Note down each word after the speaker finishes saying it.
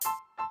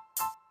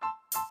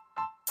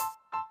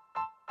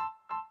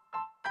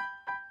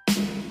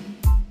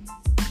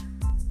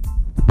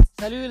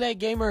Salut les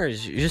gamers,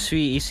 je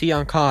suis ici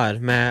encore,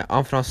 mais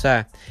en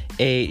français,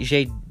 et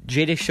j'ai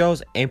des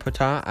choses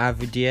importantes à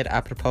vous dire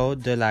à propos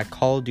de la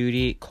Call of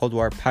Duty Cold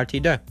War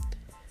Partie 2.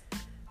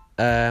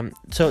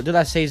 De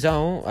la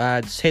saison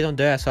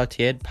 2 a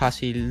sorti pas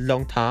si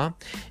longtemps,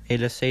 et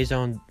la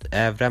saison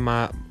est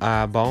vraiment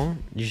bon,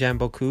 j'aime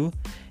beaucoup.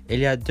 Il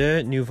y a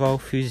deux nouveaux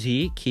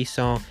fusils qui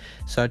sont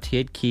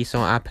sortis, qui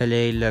sont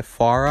appelés le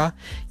Fora,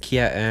 qui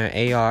est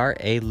un AR,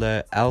 et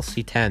le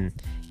LC-10,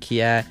 qui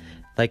est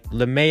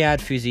le meilleur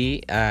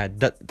fusil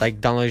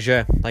dans le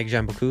jeu,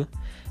 j'aime beaucoup.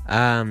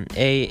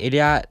 Et il y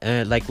a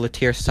le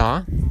Tier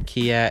 100,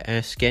 qui est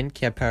un skin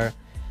qui appelle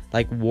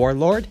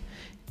Warlord.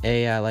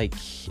 Et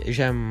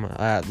j'aime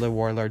le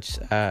Warlord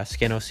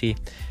skin aussi.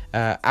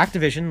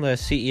 Activision, le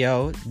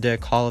CEO de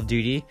Call of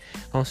Duty,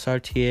 ont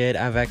sorti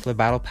avec le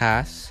Battle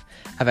Pass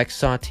avec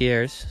 100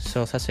 tiers.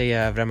 So, ça c'est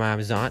vraiment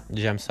amusant,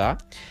 j'aime ça.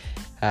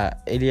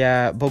 Il y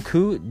a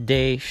beaucoup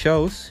de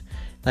choses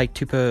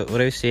tu peux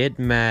réussir,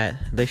 mais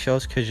les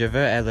choses que je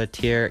veux est le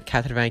tier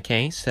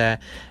 95, c'est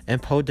un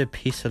peu de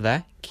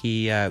pistolet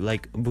qui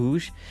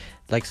bouge,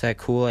 c'est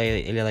cool,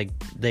 et il y a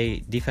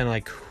des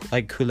différentes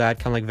couleurs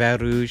comme vert,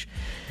 rouge,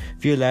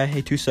 violet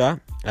et tout ça.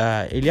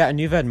 Il y a un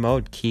nouveau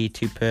mode qui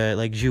tu peux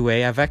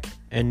jouer avec,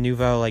 un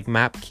nouveau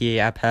map qui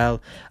appelle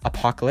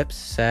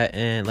Apocalypse, c'est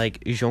un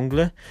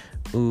jungle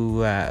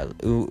ou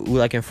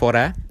une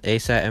forêt, et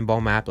c'est un bon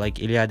map.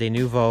 Il y a des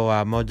nouveaux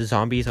modes de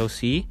zombies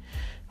aussi.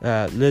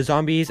 Les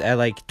zombies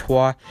est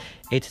toi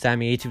et tes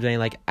amis, tu dois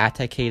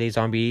attaquer les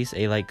zombies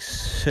et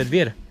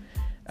survivre.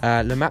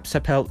 Le map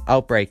s'appelle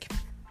Outbreak.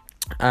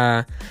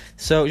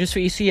 Je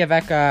suis ici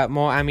avec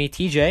mon ami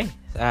TJ.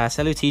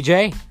 Salut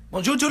TJ.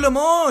 Bonjour tout le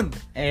monde.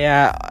 Et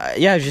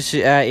il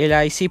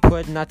est ici pour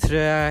notre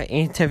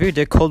interview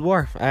de Cold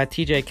War.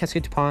 TJ, qu'est-ce que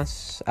tu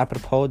penses à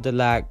propos de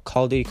la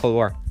Call of Duty Cold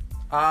War?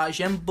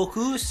 J'aime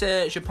beaucoup.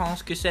 Je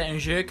pense que c'est un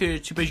jeu que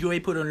tu peux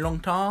jouer pour un long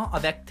temps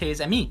avec tes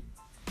amis.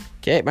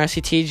 Ok,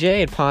 merci TJ.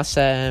 Je pense que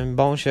c'est un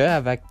bon jeu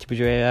avec tu peux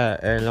jouer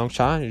un long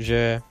temps.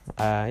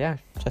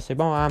 Ça c'est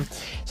bon.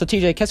 So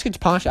TJ, qu'est-ce que tu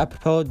penses à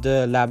propos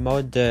de la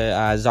mode de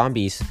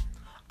zombies?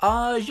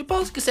 Je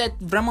pense que c'est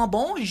vraiment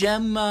bon.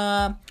 J'aime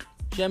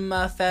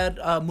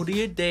faire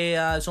mourir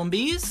des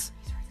zombies.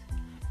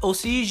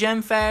 Aussi,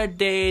 j'aime faire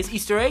des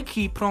Easter eggs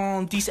qui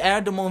prennent 10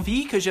 heures de mon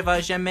vie que je ne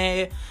vais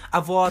jamais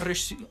avoir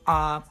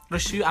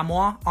reçu à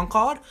moi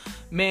encore.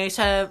 Mais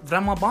c'est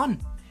vraiment bon.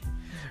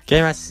 Ok,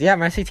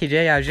 merci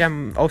TJ.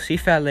 J'aime aussi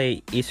faire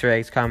les Easter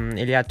eggs, comme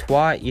il y a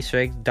 3 Easter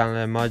eggs dans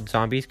le mode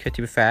zombies que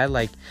tu peux faire.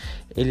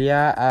 Il y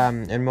a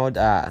un mode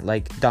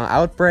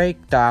dans Outbreak,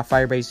 dans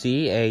Firebase Z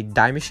et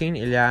Die Machine,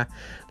 il y a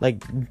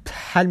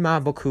tellement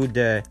beaucoup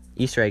de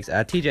Easter eggs.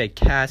 TJ,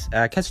 qu'est-ce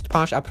que tu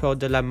penses à propos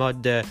de la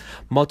mode de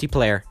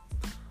multiplayer?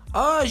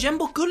 J'aime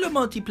beaucoup le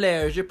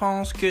multiplayer. Je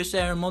pense que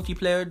c'est un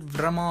multiplayer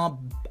vraiment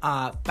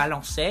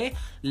balancé.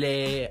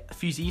 Les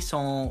fusils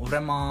sont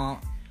vraiment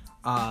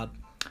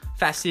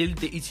faciles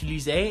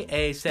d'utiliser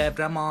et c'est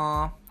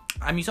vraiment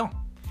amusant.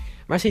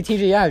 Merci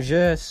TJ,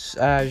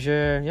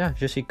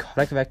 je suis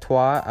correct avec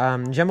toi.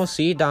 J'aime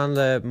aussi dans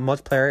le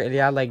multiplayer, il y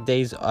a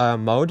des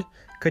modes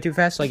que tu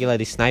fais, il y a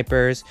des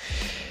snipers,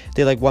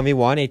 des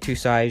 1v1 et tout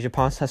ça, et je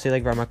pense que ça c'est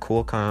vraiment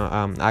cool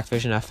quand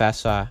Activision a fait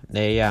ça.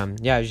 Et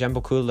j'aime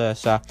beaucoup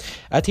ça.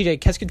 TJ,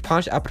 qu'est-ce que tu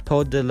penses à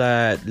propos de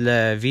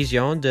la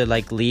vision de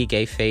League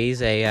et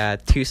FaZe et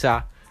tout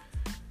ça?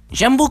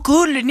 J'aime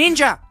beaucoup le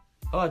ninja.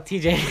 Oh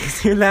TJ,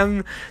 tu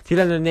l'aimes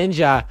le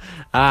ninja.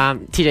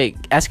 TJ,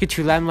 est-ce que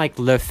tu l'aimes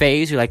le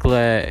FaZe ou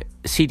le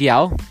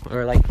CDL? Ou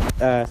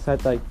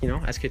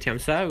est-ce que tu aimes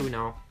ça ou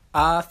non?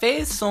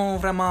 FaZe sont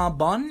vraiment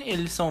bonnes.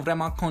 Ils sont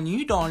vraiment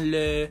connus dans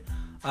le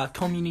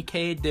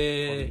communiqué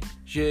de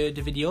jeux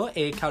de vidéo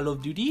et Call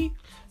of Duty.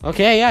 Ok,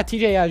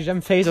 TJ,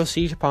 j'aime FaZe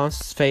aussi, je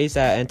pense. FaZe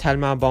est une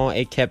tellement bonne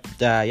équipe.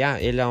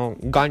 Ils ont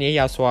gagné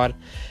hier soir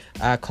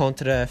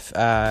contre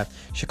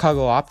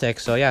Chicago Optics.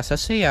 So, ça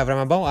c'est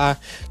vraiment bon.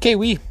 Ok,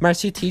 oui,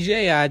 merci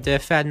TJ de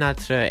faire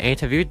notre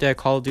interview de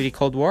Call of Duty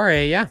Cold War.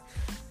 Et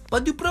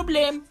pas de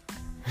problème.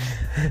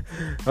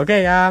 Ok,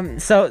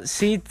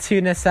 si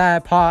tu ne sais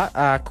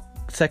pas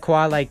c'est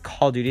quoi Call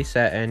of Duty,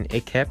 c'est une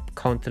équipe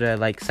contre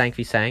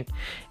 5v5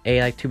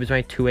 et tu as besoin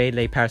de tuer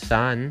les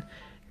personnes.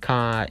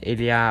 Quand il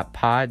n'y a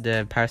pas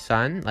de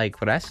personnes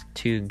reste,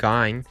 tu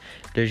gagnes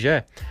le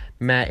jeu.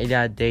 Mais il y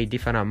a des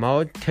différents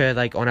modes que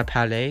on a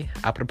parlé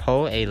à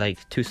propos et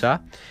tout ça.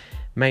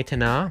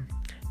 Maintenant,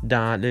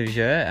 dans le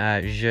jeu,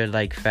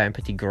 je fais un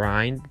petit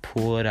grind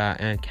pour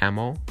un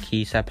camo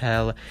qui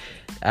s'appelle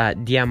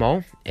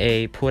Diamant.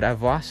 Et pour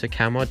avoir ce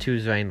camo, tu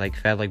dois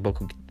faire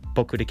beaucoup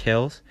de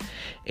kills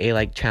et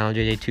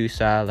challenger et tout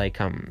ça,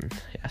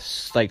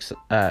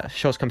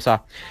 choses comme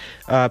ça.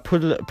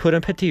 Pour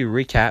un petit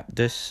recap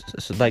de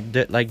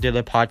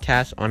le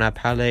podcast, on a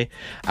parlé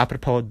à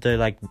propos de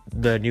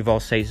de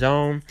nouvelle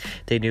saison,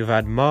 des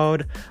nouveaux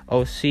modes,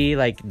 aussi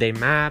des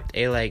maps,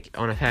 et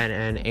on a fait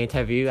une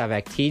interview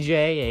avec TJ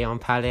et on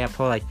parlait à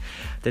propos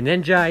de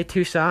Ninja et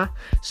tout ça.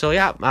 So,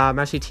 yeah,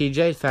 merci TJ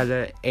de faire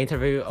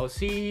l'interview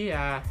aussi.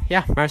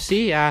 Yeah,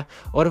 merci.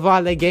 Au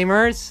revoir les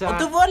gamers.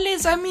 Au revoir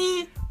les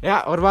amis.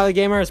 Yeah, au revoir les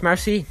gamers.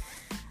 Merci.